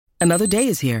Another day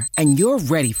is here, and you're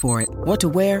ready for it. What to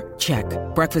wear? Check.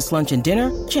 Breakfast, lunch, and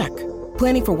dinner? Check.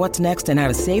 Planning for what's next and how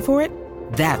to save for it?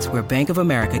 That's where Bank of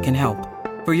America can help.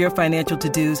 For your financial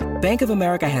to-dos, Bank of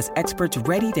America has experts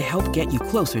ready to help get you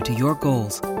closer to your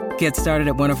goals. Get started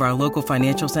at one of our local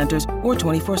financial centers or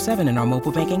 24/7 in our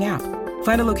mobile banking app.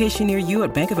 Find a location near you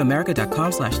at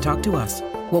bankofamerica.com/talktous.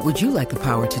 What would you like the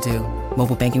power to do?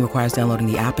 Mobile banking requires downloading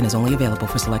the app and is only available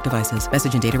for select devices.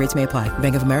 Message and data rates may apply.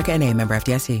 Bank of America N.A., member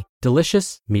FDIC.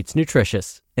 Delicious meets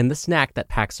nutritious in the snack that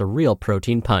packs a real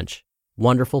protein punch.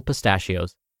 Wonderful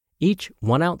Pistachios. Each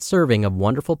 1 ounce serving of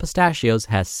Wonderful Pistachios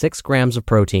has 6 grams of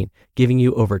protein, giving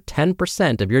you over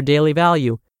 10% of your daily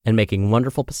value and making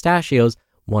Wonderful Pistachios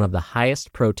one of the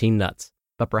highest protein nuts.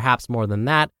 But perhaps more than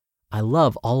that, I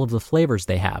love all of the flavors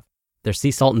they have. Their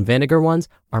sea salt and vinegar ones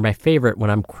are my favorite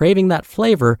when I'm craving that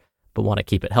flavor but want to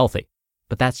keep it healthy.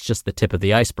 But that's just the tip of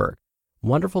the iceberg.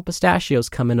 Wonderful Pistachios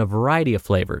come in a variety of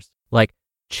flavors, like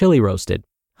chili roasted,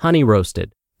 honey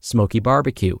roasted, smoky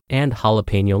barbecue, and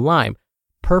jalapeno lime,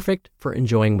 perfect for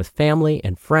enjoying with family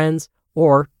and friends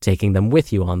or taking them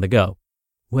with you on the go.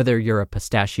 Whether you're a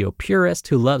pistachio purist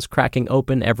who loves cracking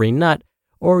open every nut,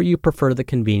 or you prefer the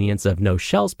convenience of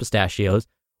no-shells pistachios,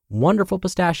 Wonderful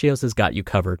Pistachios has got you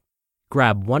covered.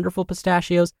 Grab Wonderful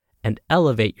Pistachios and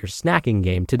elevate your snacking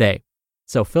game today.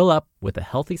 So fill up with a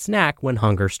healthy snack when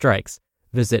hunger strikes.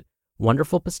 Visit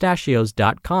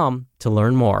wonderfulpistachios.com to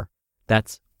learn more.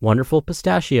 That's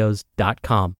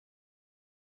wonderfulpistachios.com.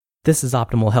 This is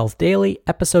Optimal Health Daily,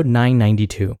 episode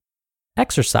 992.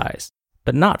 Exercise,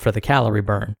 but not for the calorie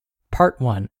burn. Part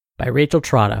 1 by Rachel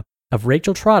Trotta of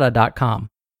racheltrotta.com.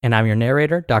 And I'm your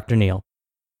narrator, Dr. Neil.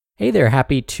 Hey there,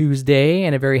 happy Tuesday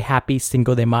and a very happy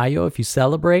Cinco de Mayo if you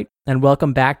celebrate. And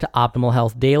welcome back to Optimal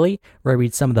Health Daily, where I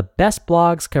read some of the best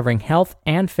blogs covering health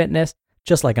and fitness,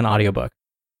 just like an audiobook.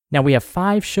 Now we have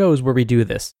 5 shows where we do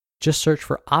this. Just search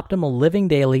for Optimal Living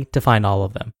Daily to find all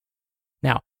of them.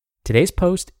 Now, today's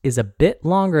post is a bit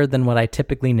longer than what I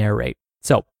typically narrate.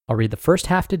 So I'll read the first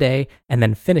half today and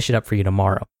then finish it up for you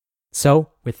tomorrow.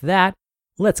 So with that,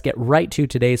 let's get right to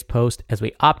today's post as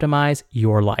we optimize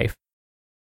your life.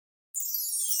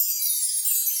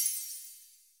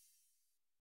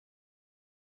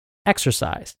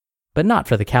 Exercise, but not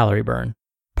for the calorie burn.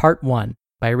 Part 1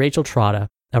 by Rachel Trotta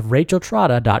of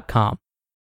racheltrotta.com.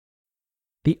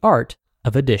 The Art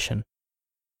of Addition.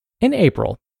 In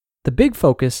April, the big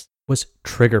focus was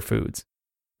trigger foods.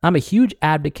 I'm a huge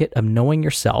advocate of knowing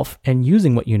yourself and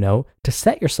using what you know to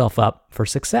set yourself up for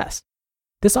success.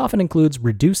 This often includes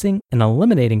reducing and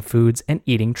eliminating foods and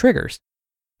eating triggers.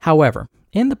 However,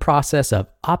 in the process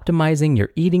of optimizing your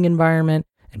eating environment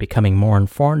and becoming more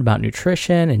informed about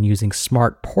nutrition and using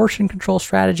smart portion control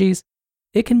strategies,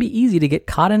 it can be easy to get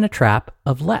caught in a trap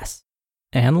of less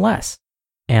and less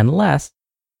and less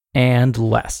and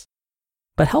less.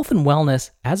 But health and wellness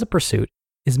as a pursuit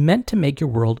is meant to make your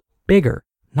world bigger,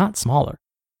 not smaller.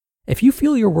 If you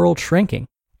feel your world shrinking,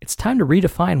 it's time to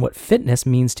redefine what fitness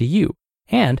means to you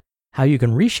and how you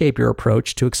can reshape your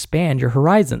approach to expand your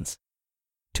horizons.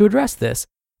 To address this,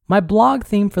 my blog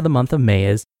theme for the month of May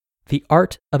is The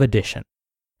Art of Addition,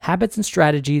 habits and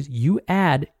strategies you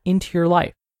add into your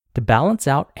life to balance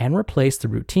out and replace the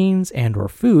routines and/or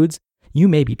foods you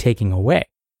may be taking away.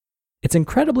 It's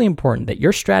incredibly important that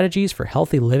your strategies for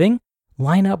healthy living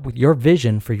line up with your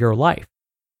vision for your life.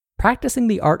 Practicing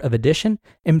the art of addition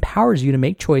empowers you to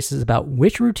make choices about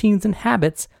which routines and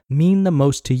habits mean the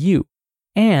most to you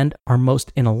and are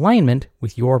most in alignment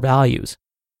with your values.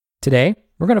 Today,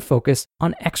 we're going to focus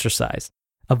on exercise,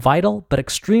 a vital but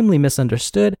extremely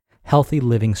misunderstood healthy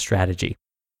living strategy.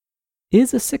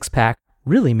 Is a six-pack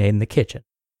really made in the kitchen?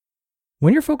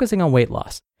 When you're focusing on weight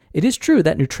loss, it is true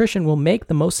that nutrition will make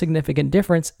the most significant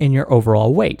difference in your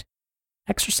overall weight.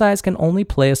 Exercise can only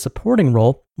play a supporting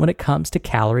role when it comes to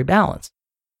calorie balance.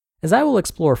 As I will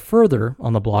explore further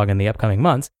on the blog in the upcoming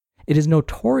months, it is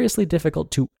notoriously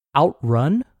difficult to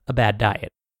outrun a bad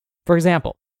diet. For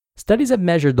example, studies have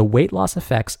measured the weight loss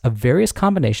effects of various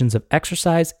combinations of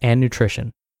exercise and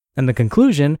nutrition, and the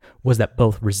conclusion was that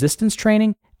both resistance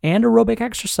training and aerobic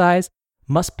exercise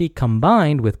must be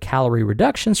combined with calorie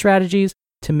reduction strategies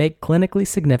to make clinically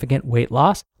significant weight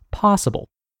loss possible.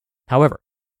 However,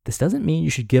 this doesn't mean you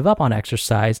should give up on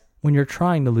exercise when you're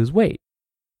trying to lose weight.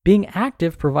 Being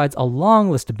active provides a long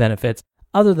list of benefits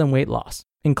other than weight loss,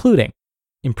 including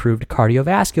improved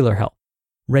cardiovascular health,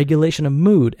 regulation of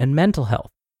mood and mental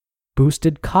health,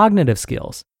 boosted cognitive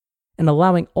skills, and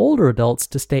allowing older adults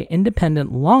to stay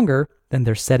independent longer than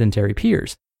their sedentary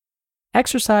peers.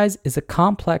 Exercise is a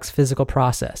complex physical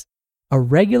process. A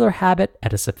regular habit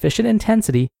at a sufficient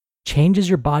intensity changes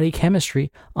your body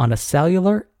chemistry on a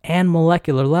cellular and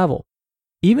molecular level.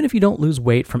 Even if you don't lose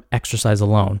weight from exercise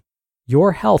alone,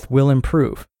 your health will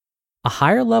improve. A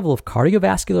higher level of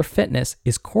cardiovascular fitness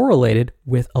is correlated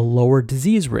with a lower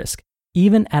disease risk,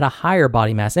 even at a higher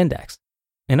body mass index.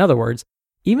 In other words,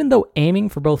 even though aiming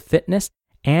for both fitness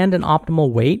and an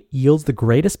optimal weight yields the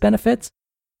greatest benefits,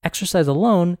 exercise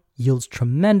alone yields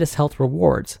tremendous health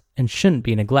rewards and shouldn't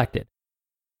be neglected.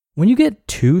 When you get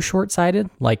too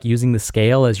short-sighted, like using the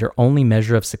scale as your only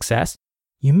measure of success,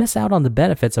 you miss out on the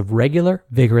benefits of regular,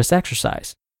 vigorous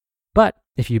exercise. But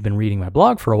if you've been reading my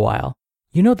blog for a while,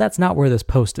 you know that's not where this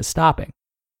post is stopping.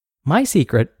 My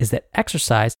secret is that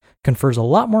exercise confers a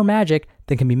lot more magic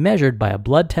than can be measured by a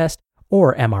blood test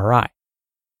or MRI.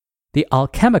 The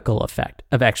alchemical effect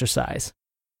of exercise.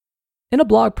 In a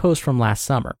blog post from last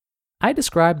summer, I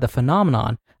described the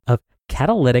phenomenon of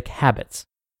catalytic habits,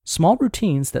 small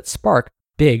routines that spark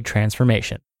big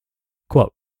transformation.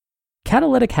 Quote,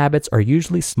 catalytic habits are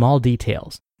usually small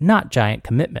details, not giant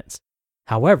commitments.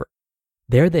 However,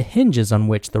 they're the hinges on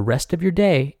which the rest of your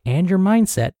day and your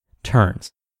mindset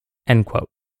turns. End quote.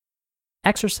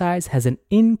 Exercise has an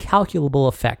incalculable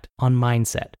effect on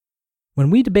mindset. When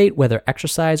we debate whether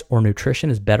exercise or nutrition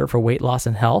is better for weight loss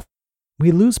and health,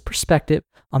 we lose perspective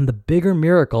on the bigger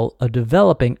miracle of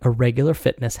developing a regular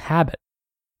fitness habit.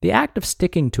 The act of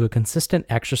sticking to a consistent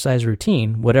exercise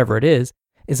routine, whatever it is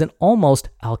an almost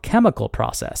alchemical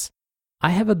process. I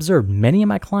have observed many of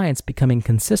my clients becoming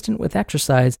consistent with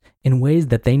exercise in ways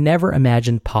that they never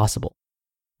imagined possible.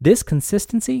 This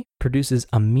consistency produces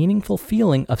a meaningful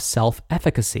feeling of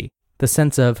self-efficacy, the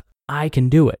sense of, I can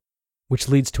do it, which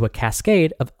leads to a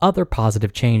cascade of other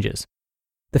positive changes.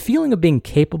 The feeling of being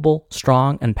capable,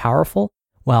 strong, and powerful,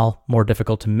 while more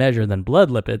difficult to measure than blood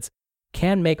lipids,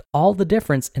 can make all the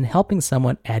difference in helping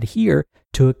someone adhere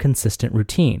to a consistent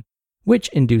routine, which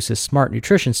induces smart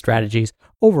nutrition strategies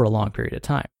over a long period of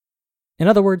time. In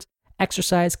other words,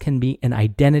 exercise can be an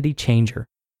identity changer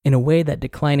in a way that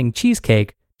declining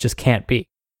cheesecake just can't be.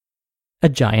 A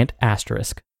giant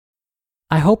asterisk.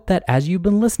 I hope that as you've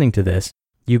been listening to this,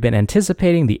 you've been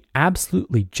anticipating the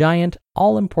absolutely giant,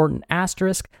 all-important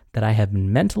asterisk that I have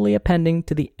been mentally appending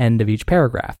to the end of each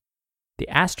paragraph. The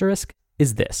asterisk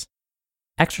is this.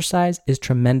 Exercise is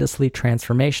tremendously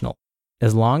transformational,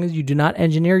 as long as you do not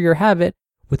engineer your habit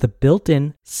with a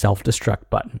built-in self-destruct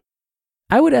button.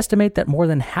 I would estimate that more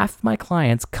than half my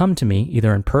clients come to me,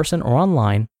 either in person or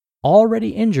online, already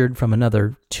injured from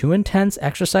another too intense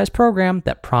exercise program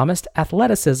that promised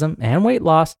athleticism and weight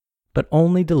loss, but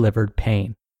only delivered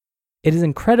pain. It is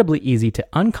incredibly easy to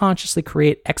unconsciously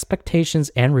create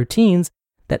expectations and routines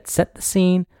that set the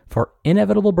scene for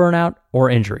inevitable burnout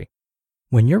or injury.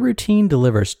 When your routine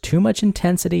delivers too much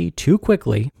intensity too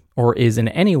quickly, or is in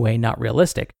any way not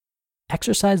realistic,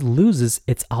 exercise loses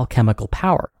its alchemical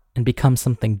power and becomes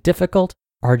something difficult,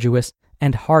 arduous,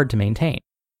 and hard to maintain.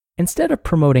 Instead of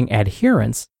promoting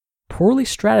adherence, poorly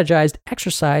strategized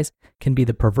exercise can be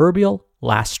the proverbial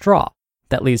last straw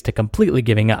that leads to completely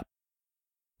giving up.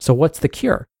 So what's the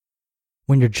cure?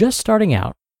 When you're just starting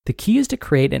out, the key is to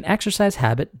create an exercise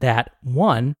habit that,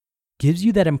 1, gives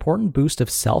you that important boost of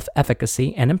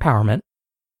self-efficacy and empowerment,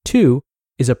 2,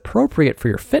 is appropriate for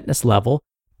your fitness level,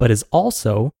 but is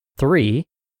also, 3,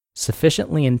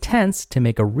 sufficiently intense to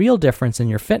make a real difference in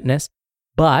your fitness,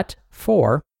 but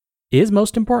 4, is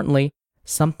most importantly,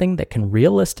 something that can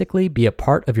realistically be a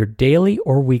part of your daily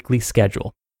or weekly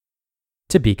schedule.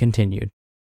 To be continued.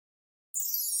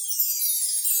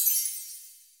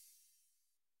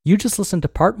 You just listened to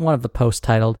part 1 of the post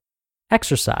titled,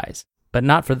 Exercise, but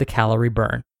Not for the Calorie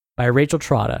Burn, by Rachel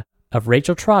Trotta of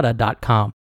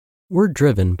racheltrotta.com. We're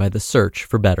driven by the search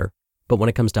for better, but when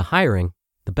it comes to hiring,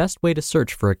 the best way to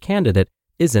search for a candidate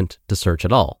isn't to search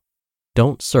at all.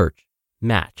 Don't search,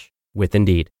 match with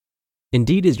Indeed.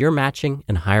 Indeed is your matching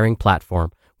and hiring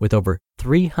platform with over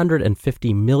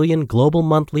 350 million global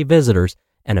monthly visitors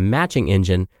and a matching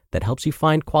engine that helps you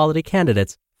find quality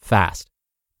candidates fast.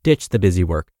 Ditch the busy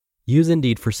work. Use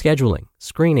Indeed for scheduling,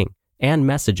 screening, and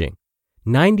messaging.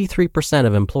 93%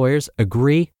 of employers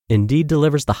agree Indeed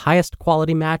delivers the highest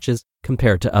quality matches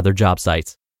compared to other job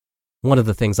sites. One of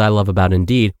the things I love about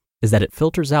Indeed is that it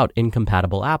filters out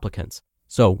incompatible applicants.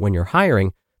 So when you're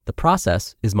hiring, the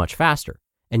process is much faster,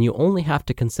 and you only have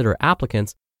to consider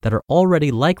applicants that are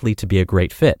already likely to be a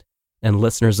great fit. And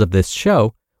listeners of this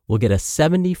show will get a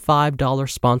 $75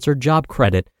 sponsored job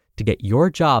credit to get your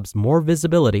jobs more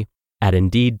visibility at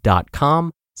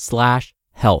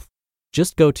Indeed.com/health.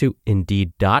 Just go to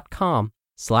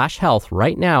Indeed.com/health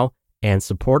right now and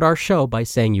support our show by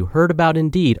saying you heard about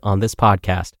Indeed on this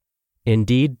podcast.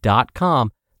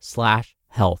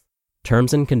 Indeed.com/health.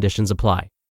 Terms and conditions apply.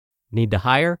 Need to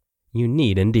hire? You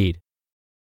need Indeed.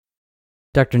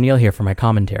 Dr. Neal here for my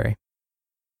commentary.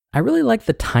 I really like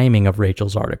the timing of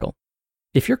Rachel's article.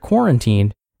 If you're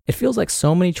quarantined, it feels like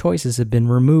so many choices have been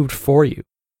removed for you.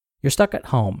 You're stuck at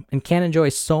home and can't enjoy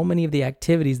so many of the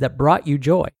activities that brought you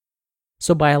joy.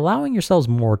 So by allowing yourselves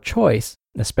more choice,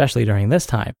 especially during this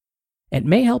time, it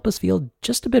may help us feel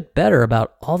just a bit better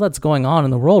about all that's going on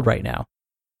in the world right now.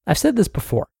 I've said this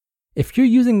before. If you're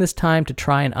using this time to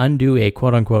try and undo a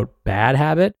quote-unquote bad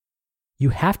habit, you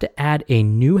have to add a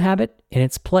new habit in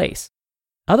its place.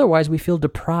 Otherwise, we feel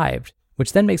deprived,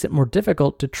 which then makes it more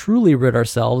difficult to truly rid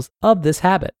ourselves of this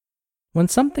habit. When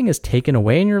something is taken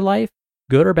away in your life,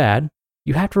 good or bad,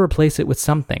 you have to replace it with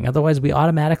something. Otherwise, we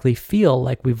automatically feel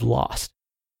like we've lost.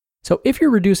 So if you're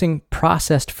reducing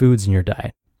processed foods in your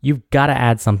diet, you've got to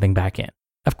add something back in.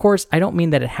 Of course, I don't mean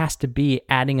that it has to be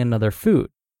adding another food,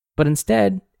 but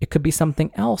instead, it could be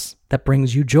something else that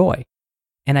brings you joy.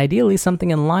 And ideally, something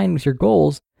in line with your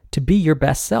goals to be your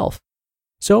best self.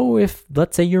 So if,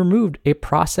 let's say, you removed a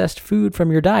processed food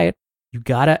from your diet, you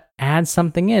got to add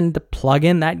something in to plug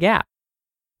in that gap.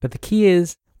 But the key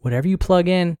is, whatever you plug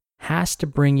in has to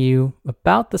bring you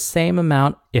about the same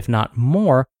amount, if not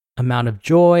more, amount of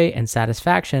joy and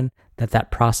satisfaction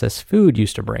that processed food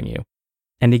used to bring you.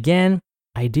 And again,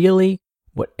 ideally,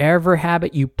 whatever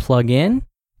habit you plug in,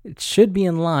 it should be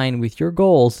in line with your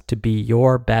goals to be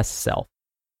your best self.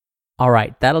 All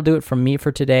right, that'll do it from me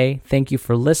for today. Thank you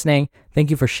for listening. Thank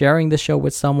you for sharing this show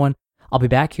with someone. I'll be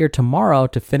back here tomorrow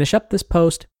to finish up this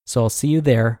post, so I'll see you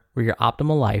there where your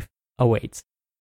optimal life awaits.